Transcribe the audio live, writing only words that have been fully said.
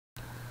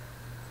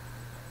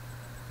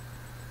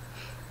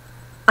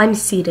I'm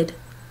ceded.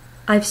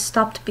 I've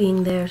stopped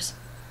being theirs.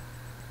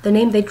 The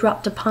name they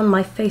dropped upon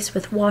my face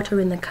with water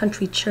in the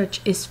country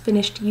church is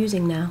finished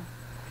using now.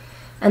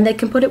 And they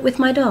can put it with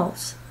my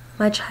dolls,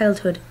 my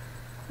childhood,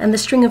 and the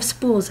string of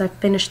spools I've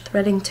finished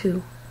threading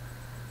too.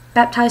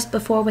 Baptized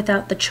before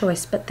without the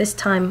choice, but this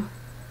time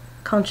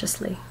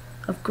consciously,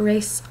 of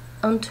grace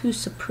unto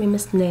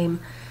supremest name.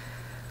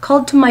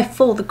 Called to my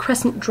full, the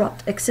crescent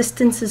dropped,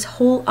 existence's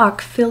whole arc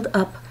filled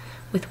up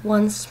with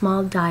one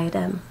small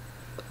diadem.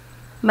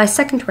 My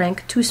second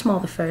rank, too small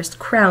the first,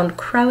 crowned,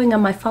 crowing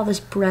on my father's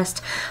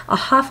breast, a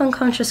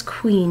half-unconscious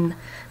queen,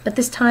 but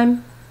this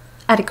time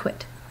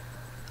adequate,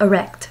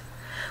 erect,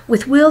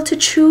 with will to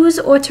choose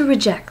or to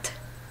reject,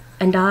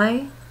 and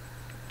I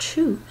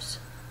choose.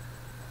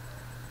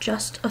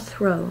 Just a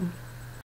throne.